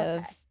 kind of.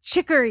 Okay.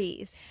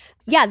 Chicories.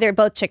 Yeah, they're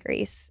both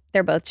chicories.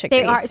 They're both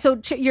chicories. They are. So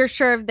you're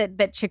sure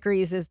that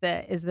chicories is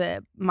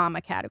the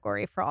mama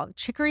category for all.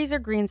 Chicories are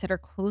greens that are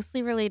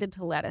closely related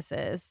to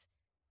lettuces,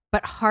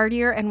 but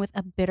hardier and with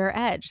a bitter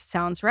edge.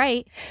 Sounds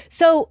right.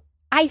 So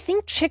I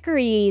think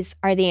chicories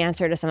are the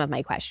answer to some of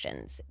my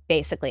questions,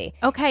 basically.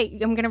 Okay,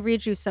 I'm going to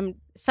read you some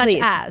such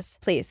as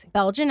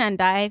Belgian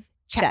endive,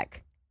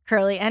 check.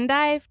 Curly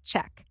endive,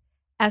 check.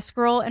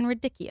 Escarole and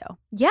radicchio.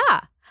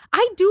 Yeah.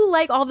 I do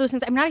like all those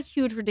things. I'm not a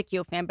huge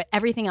radicchio fan, but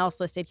everything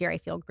else listed here I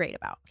feel great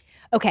about.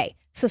 Okay,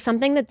 so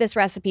something that this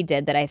recipe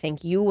did that I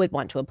think you would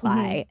want to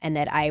apply and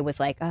that I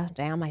was like, oh,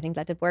 damn, I think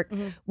that did work,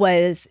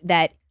 was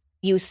that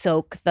you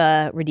soak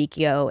the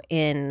radicchio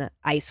in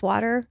ice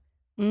water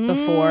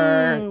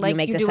before you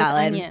make the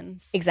salad. With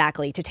onions.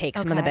 Exactly, to take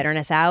some of the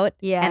bitterness out.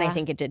 Yeah. And I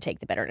think it did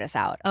take the bitterness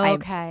out.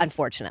 Okay.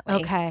 Unfortunately.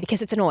 Okay.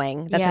 Because it's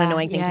annoying. That's an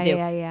annoying thing to do.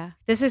 Yeah.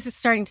 This is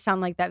starting to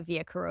sound like that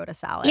Via Carota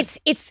salad.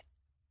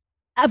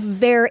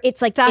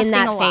 It's like asking in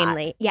that a lot.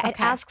 family. Yeah, it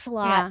Okay. asks a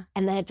lot Yeah.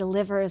 and then it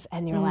delivers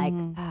and you're like,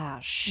 ah,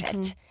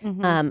 shit.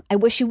 I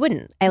wish you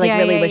wouldn't. I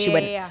really wish you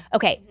wouldn't. Yeah.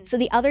 Okay, so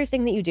the other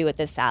thing that you do with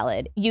this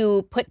salad,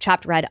 you put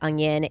chopped red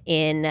onion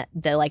in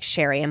the like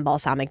sherry and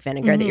balsamic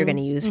vinegar that you're going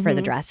to use for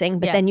the dressing,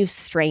 but then you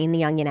strain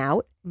the onion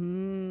out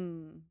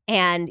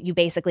and you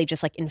basically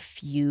just like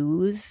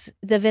infuse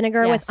the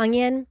vinegar with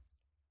onion.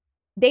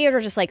 They are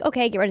just like,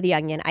 okay, get rid of the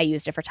onion. I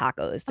used it for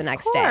tacos the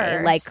next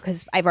day. Like,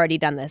 because I've already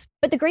done this.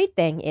 But the great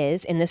thing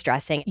is, in this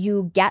dressing,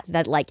 you get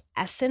that like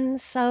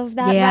essence of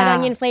that red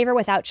onion flavor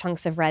without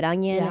chunks of red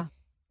onion. Yeah.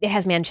 It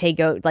has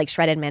manchego, like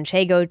shredded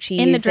manchego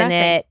cheese in the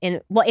dressing. In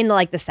it. In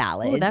like the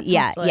salad. Ooh, that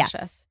sounds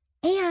delicious.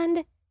 Yeah.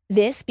 And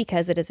this,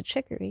 because it is a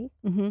chicory,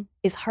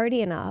 is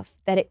hearty enough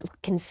that it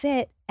can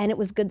sit and it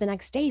was good the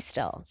next day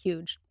still.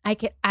 Huge.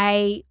 Next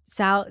day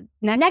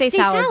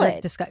salads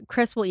are disgusting.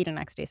 Chris will eat a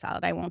next day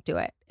salad. I won't do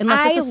it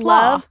unless it's a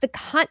slaw.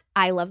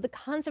 I love the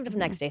concept of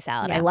next day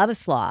salad. Yeah. I love a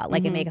slaw.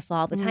 Like I make a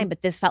slaw all the time,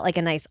 but this felt like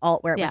a nice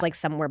alt where it was like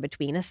somewhere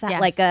between a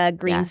salad, like a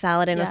green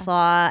salad and a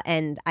slaw,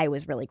 and I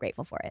was really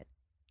grateful for it.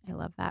 I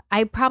love that.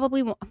 I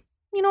probably won't.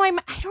 You know,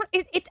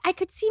 I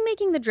could see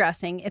making the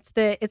dressing. It's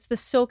the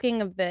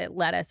soaking of the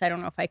lettuce. I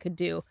don't know if I could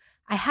do.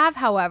 I have,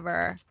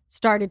 however,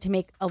 started to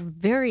make a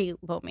very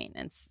low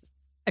maintenance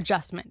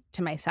adjustment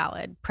to my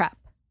salad prep.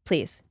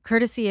 Please.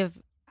 Courtesy of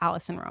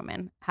Allison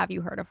Roman. Have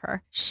you heard of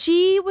her?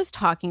 She was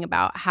talking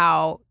about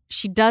how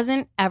she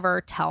doesn't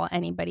ever tell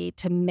anybody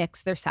to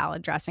mix their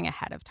salad dressing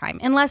ahead of time,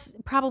 unless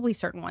probably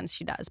certain ones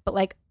she does. But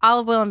like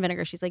olive oil and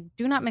vinegar, she's like,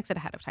 do not mix it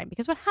ahead of time,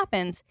 because what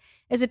happens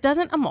is it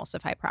doesn't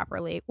emulsify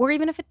properly, or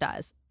even if it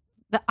does,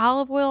 the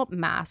olive oil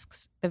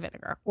masks the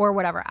vinegar or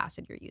whatever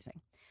acid you're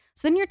using.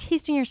 So then you're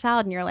tasting your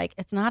salad and you're like,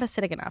 it's not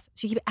acidic enough.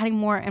 So you keep adding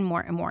more and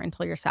more and more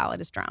until your salad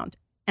is drowned.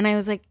 And I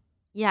was like,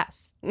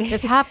 yes,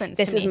 this happens.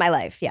 This is my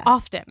life. Yeah.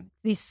 Often.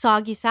 These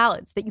soggy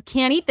salads that you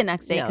can't eat the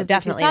next day because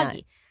they're too soggy.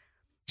 Not.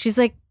 She's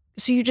like,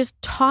 so you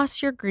just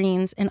toss your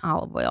greens in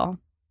olive oil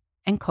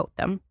and coat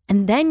them.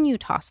 And then you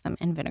toss them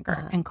in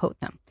vinegar and coat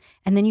them.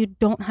 And then you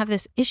don't have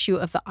this issue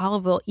of the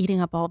olive oil eating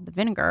up all of the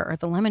vinegar or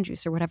the lemon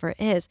juice or whatever it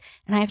is.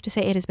 And I have to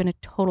say, it has been a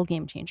total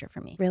game changer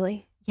for me.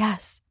 Really?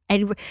 Yes.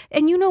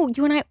 And you know,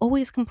 you and I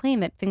always complain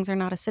that things are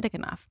not acidic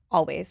enough.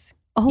 Always.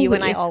 You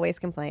and I always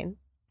complain.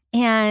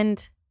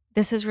 And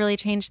this has really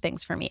changed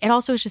things for me. It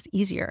also is just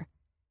easier.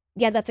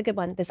 Yeah, that's a good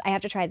one. I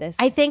have to try this.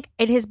 I think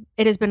it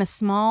has been a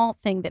small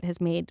thing that has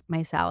made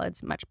my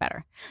salads much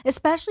better.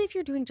 Especially if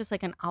you're doing just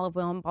like an olive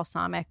oil and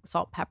balsamic,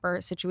 salt,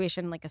 pepper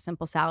situation, like a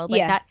simple salad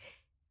like that.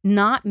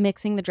 Not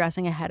mixing the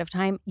dressing ahead of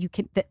time,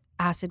 the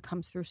acid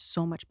comes through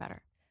so much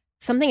better.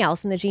 Something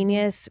else in the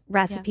Genius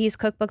Recipes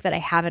cookbook that I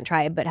haven't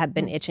tried but have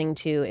been itching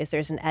to is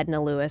there's an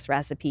Edna Lewis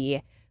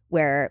recipe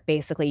where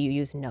basically you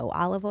use no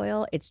olive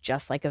oil. It's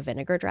just like a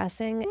vinegar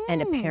dressing.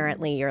 And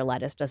apparently your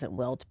lettuce doesn't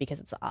wilt because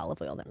it's the olive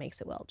oil that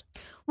makes it wilt.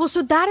 Well,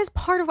 so that is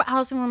part of what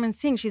Allison Roman's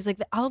saying. She's like,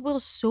 the olive oil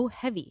is so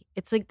heavy.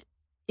 It's like...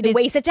 It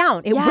weighs it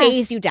down. It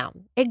weighs you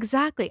down.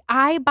 Exactly.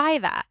 I buy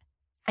that.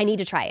 I need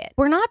to try it.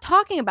 We're not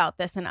talking about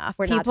this enough.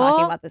 We're not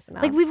talking about this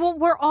enough. Like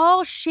we're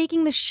all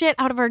shaking the shit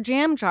out of our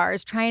jam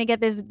jars trying to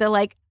get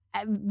the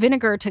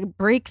vinegar to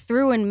break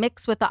through and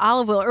mix with the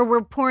olive oil, or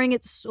we're pouring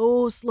it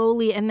so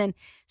slowly and then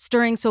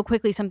stirring so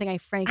quickly. Something I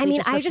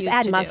frankly I just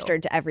add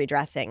mustard to every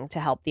dressing to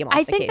help the emulsification.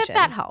 I think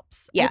that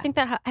helps. Yeah. I think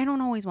that I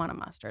don't always want a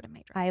mustard in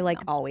my dressing. I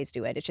always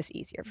do it. It's just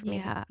easier for me.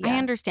 Yeah, I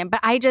understand, but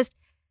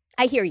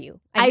I hear you.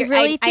 I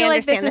really feel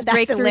like this is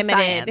breakthrough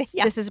science.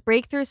 Yeah. This is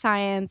breakthrough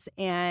science,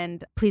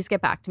 and please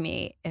get back to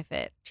me if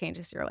it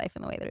changes your life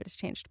in the way that it has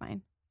changed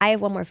mine. I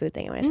have one more food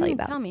thing I want to tell you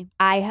about. Tell me.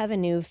 I have a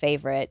new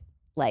favorite,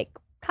 like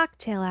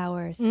cocktail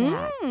hour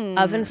snack: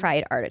 oven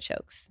fried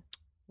artichokes.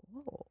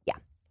 Whoa. Yeah,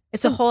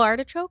 it's a whole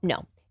artichoke.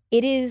 No,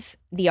 it is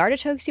the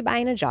artichokes you buy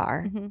in a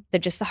jar. They're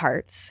just the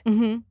hearts,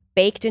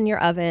 baked in your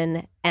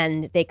oven,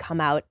 and they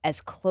come out as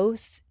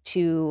close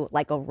to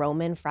like a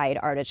Roman fried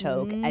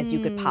artichoke as you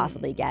could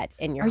possibly get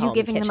in your home Are you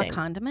giving kitchen. them a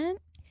condiment?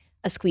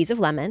 A squeeze of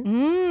lemon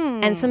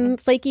and some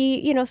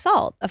flaky,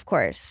 salt, of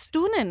course.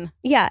 Stoonin'.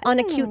 Yeah, on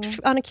a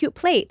cute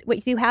plate,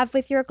 what you have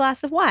with your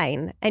glass of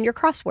wine and your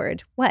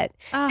crossword. What?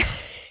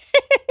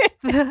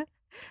 The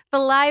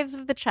lives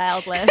of the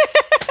childless.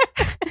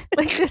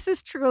 Like this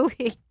is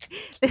truly.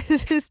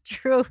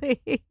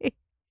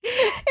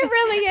 It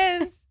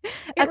really is.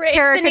 A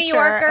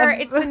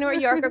It's the New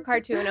Yorker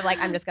cartoon of like,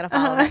 I'm just going to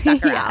follow that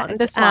duck around.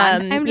 The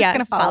swan. I'm just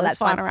going to follow that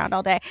swan swan around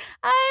all day.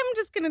 I'm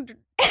just going to do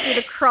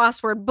the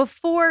crossword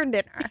before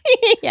dinner.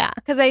 Yeah.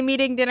 Because I'm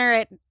eating dinner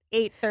at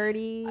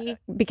 8:30.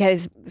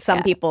 Because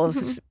some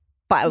people's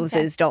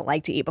spouses don't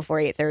like to eat before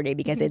 8:30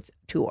 because it's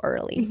too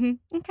early.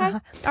 Okay.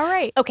 All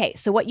right. Okay.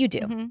 So what you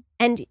do,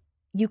 and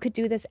you could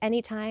do this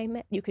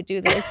anytime. You could do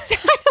this.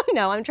 I don't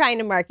know. I'm trying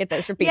to market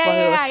this for people who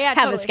have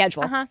totally. a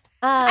schedule.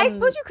 I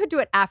suppose you could do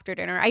it after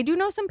dinner. I do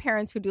know some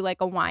parents who do like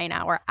a wine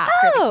hour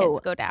after the kids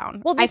go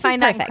down. Well, I this find is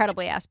that perfect.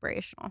 incredibly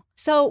aspirational.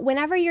 So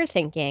whenever you're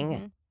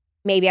thinking,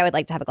 maybe I would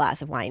like to have a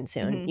glass of wine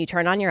soon, you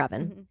turn on your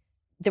oven.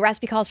 The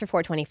recipe calls for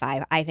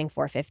 425. I think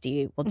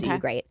 450 will do you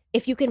great.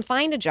 If you can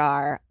find a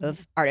jar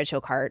of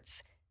artichoke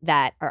hearts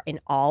that are in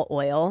all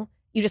oil,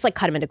 you just like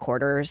cut them into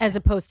quarters. As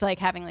opposed to like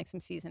having like some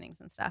seasonings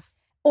and stuff.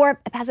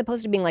 Or as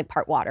opposed to being like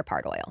part water,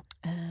 part oil.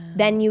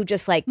 Then you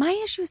just like... My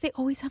issue is they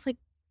always have like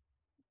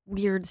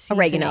weird seasoning.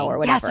 Oregano or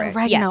whatever. Yes,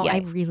 oregano. Yeah. I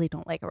really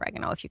don't like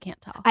oregano if you can't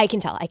tell. I can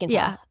tell.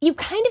 Yeah. You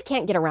kind of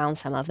can't get around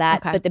some of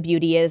that, but the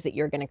beauty is that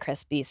you're going to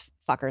crisp these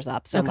fuckers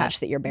up so much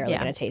that you're barely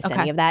going to taste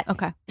any of that.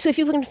 Okay. So if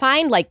you can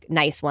find like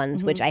nice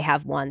ones, which I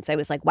have once, I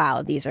was like,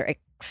 wow, these are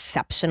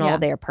exceptional. Yeah.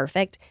 They're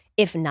perfect.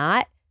 If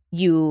not,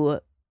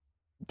 you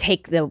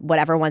take the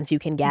whatever ones you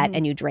can get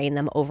and you drain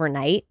them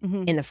overnight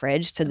in the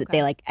fridge so that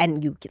they like,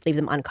 and you leave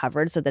them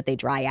uncovered so that they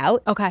dry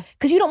out. Okay.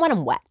 Because you don't want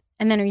them wet.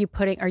 And then are you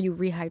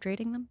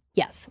rehydrating them?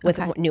 Yes, with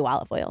new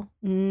olive oil.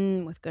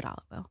 With good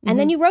olive oil. And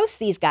then you roast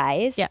these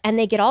guys and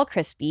they get all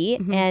crispy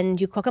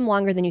and you cook them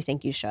longer than you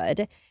think you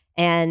should.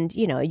 And,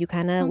 you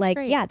kind of like,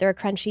 great. yeah, they're a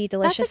crunchy,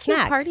 delicious That's a cute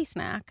snack. party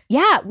snack.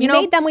 Yeah, we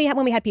made them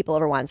when we had people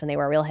over once and they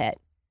were a real hit.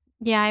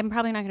 Yeah, I'm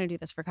probably not going to do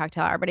this for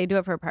cocktail hour, but I do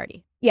it for a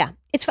party. Yeah,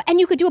 it's fun.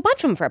 And you could do a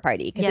bunch of them for a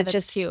party because it's that's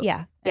just cute.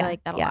 Yeah, I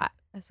like that a lot.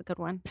 That's a good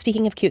one.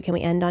 Speaking of cute, can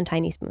we end on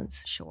tiny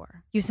spoons?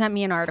 Sure. You sent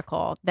me an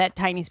article that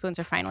tiny spoons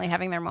are finally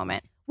having their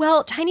moment.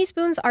 Well, tiny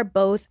spoons are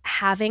both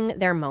having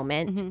their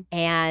moment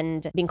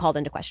and being called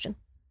into question.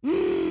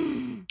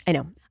 I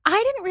know.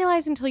 I didn't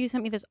realize until you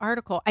sent me this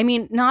article. I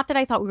mean, not that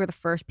I thought we were the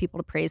first people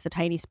to praise the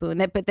tiny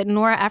spoon, but that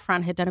Nora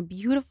Ephron had done a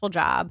beautiful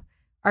job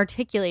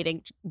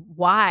articulating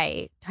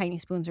why tiny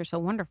spoons are so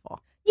wonderful.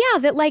 Yeah,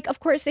 that like,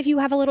 of course, if you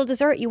have a little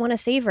dessert, you want to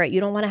savor it.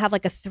 You don't want to have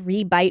like a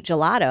 3-bite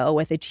gelato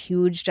with a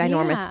huge,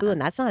 ginormous spoon.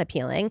 That's not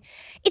appealing.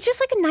 It's just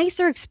like a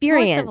nicer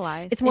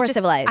experience. It's more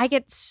civilized. I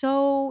get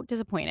so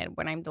disappointed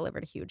when I'm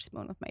delivered a huge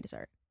spoon with my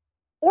dessert.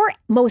 Or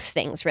most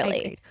things,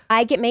 really.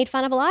 I get made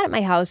fun of a lot at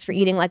my house for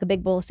eating like a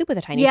big bowl of soup with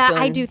a tiny spoon.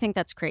 Yeah, I do think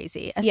that's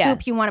crazy. Soup,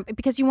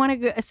 because you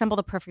want to assemble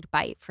the perfect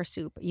bite for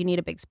soup, you need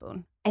a big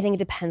spoon. I think it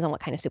depends on what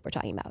kind of soup we're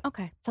talking about.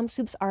 Okay. Some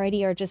soups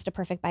already are just a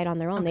perfect bite on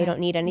their own. Okay. They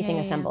don't need anything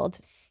assembled.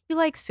 You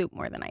like soup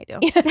more than I do.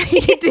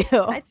 You do.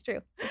 That's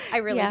true. I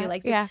really do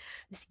like soup. Yeah.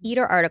 This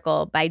Eater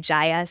article by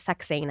Jaya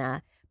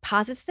Saxena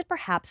posits that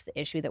perhaps the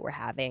issue that we're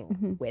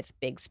having with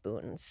big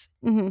spoons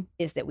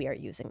is that we are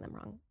using them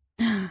wrong.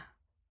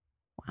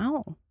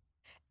 Wow.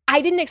 I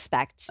didn't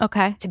expect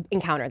to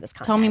encounter this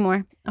content. Tell me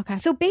more. Okay.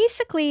 So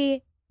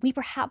basically, we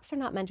perhaps are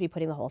not meant to be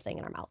putting the whole thing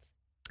in our mouth.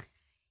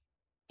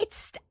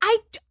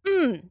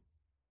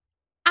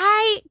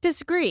 I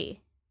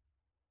disagree.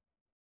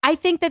 I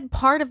think that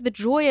part of the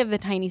joy of the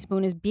tiny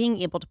spoon is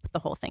being able to put the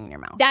whole thing in your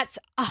mouth. That's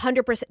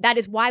 100%. That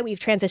is why we've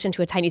transitioned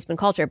to a tiny spoon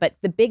culture. But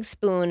the big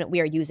spoon we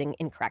are using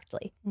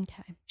incorrectly.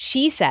 Okay.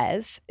 She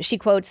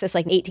quotes this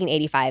like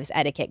 1885's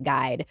etiquette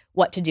guide,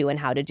 What to Do and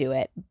How to Do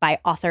It, by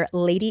author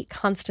Lady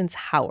Constance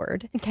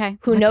Howard. Okay.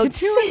 Who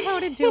notes to do and how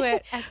to do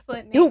it.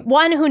 Excellent name.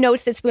 Who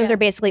notes that spoons are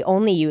basically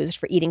only used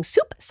for eating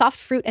soup, soft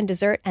fruit, and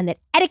dessert, and that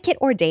etiquette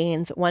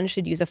ordains one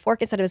should use a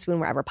fork instead of a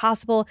spoon wherever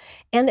possible,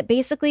 and that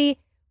basically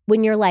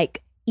when you're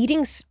like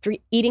eating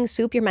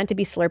soup, you're meant to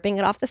be slurping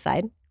it off the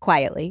side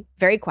quietly,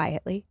 very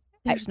quietly.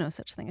 There's no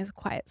such thing as a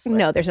quiet slurp.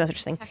 No, there's no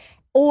such thing.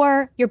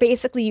 Or you're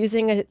basically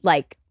using a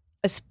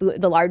spoon,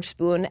 the large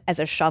spoon, as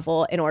a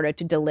shovel in order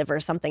to deliver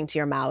something to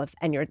your mouth,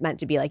 and you're meant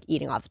to be like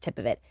eating off the tip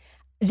of it.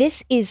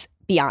 This is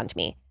beyond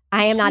me.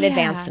 I am not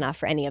advanced enough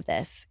for any of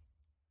this.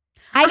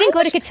 I didn't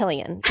go to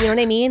cotillion. You know what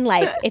I mean?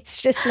 Like,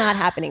 it's just not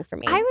happening for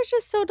me. I was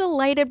just so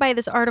delighted by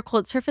this article.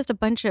 It surfaced a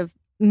bunch of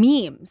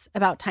memes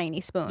about tiny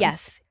spoons.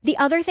 Yes. The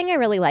other thing I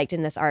really liked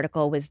in this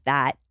article was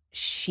that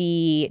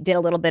she did a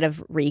little bit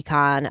of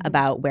recon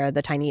about where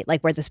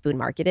the spoon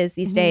market is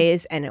these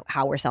days and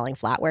how we're selling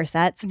flatware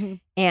sets.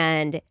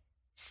 And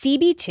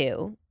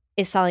CB2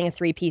 is selling a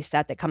 3-piece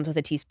set that comes with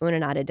a teaspoon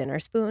and not a dinner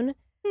spoon,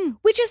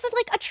 which is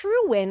like a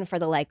true win for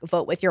the like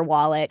vote with your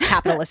wallet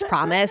capitalist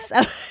promise.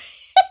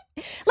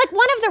 Like, like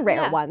one of the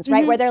rare ones,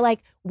 right? Mhm. Where they're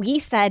like, we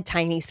said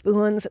tiny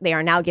spoons. They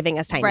are now giving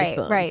us tiny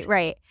spoons.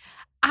 Right.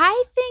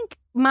 I think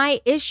my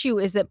issue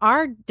is that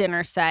our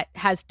dinner set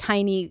has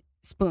tiny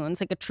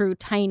spoons, like a true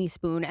tiny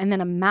spoon, and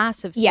then a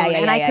massive spoon.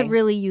 I could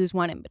really use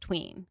one in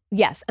between.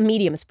 Yes, a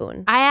medium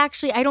spoon. I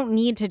don't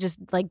need to just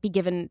like be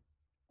given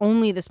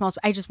only the small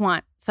spoon. I just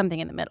want something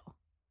in the middle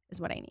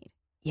is what I need.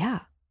 Yeah.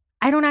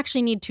 I don't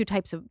actually need two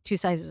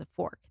sizes of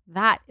fork.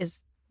 That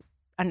is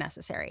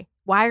unnecessary.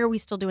 Why are we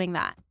still doing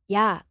that?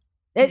 Yeah.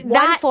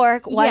 One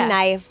fork, one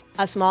knife,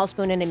 a small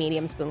spoon, and a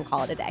medium spoon.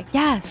 Call it a day.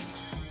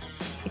 Yes.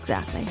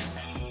 Exactly.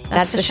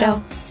 That's the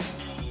show.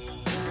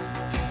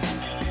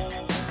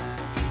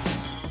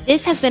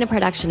 This has been a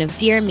production of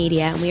Dear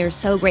Media, and we are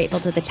so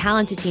grateful to the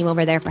talented team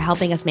over there for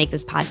helping us make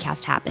this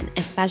podcast happen,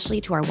 especially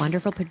to our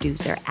wonderful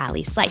producer,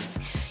 Allie Slice.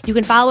 You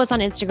can follow us on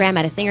Instagram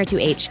at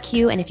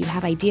athingertwohq, and if you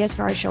have ideas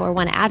for our show or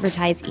want to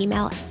advertise,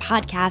 email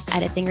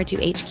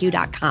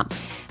podcast@athingertwohq.com.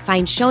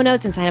 Find show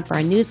notes and sign up for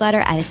our newsletter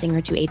at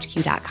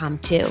athingertwohq.com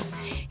too.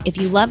 If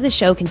you love the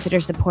show,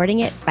 consider supporting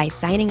it by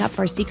signing up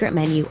for our secret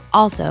menu,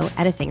 also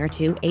at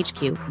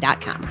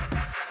athingertwohq.com.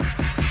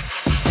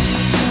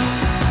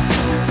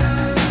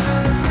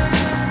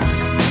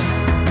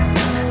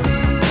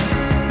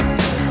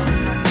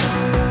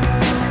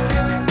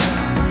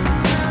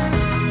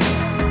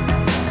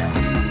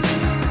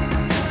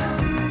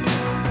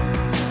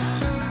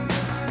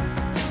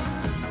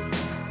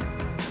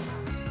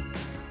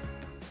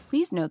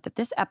 Please note that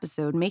this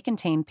episode may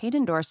contain paid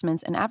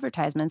endorsements and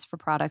advertisements for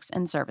products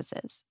and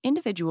services.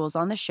 Individuals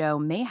on the show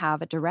may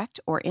have a direct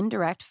or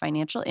indirect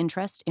financial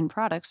interest in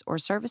products or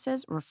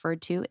services referred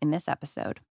to in this episode.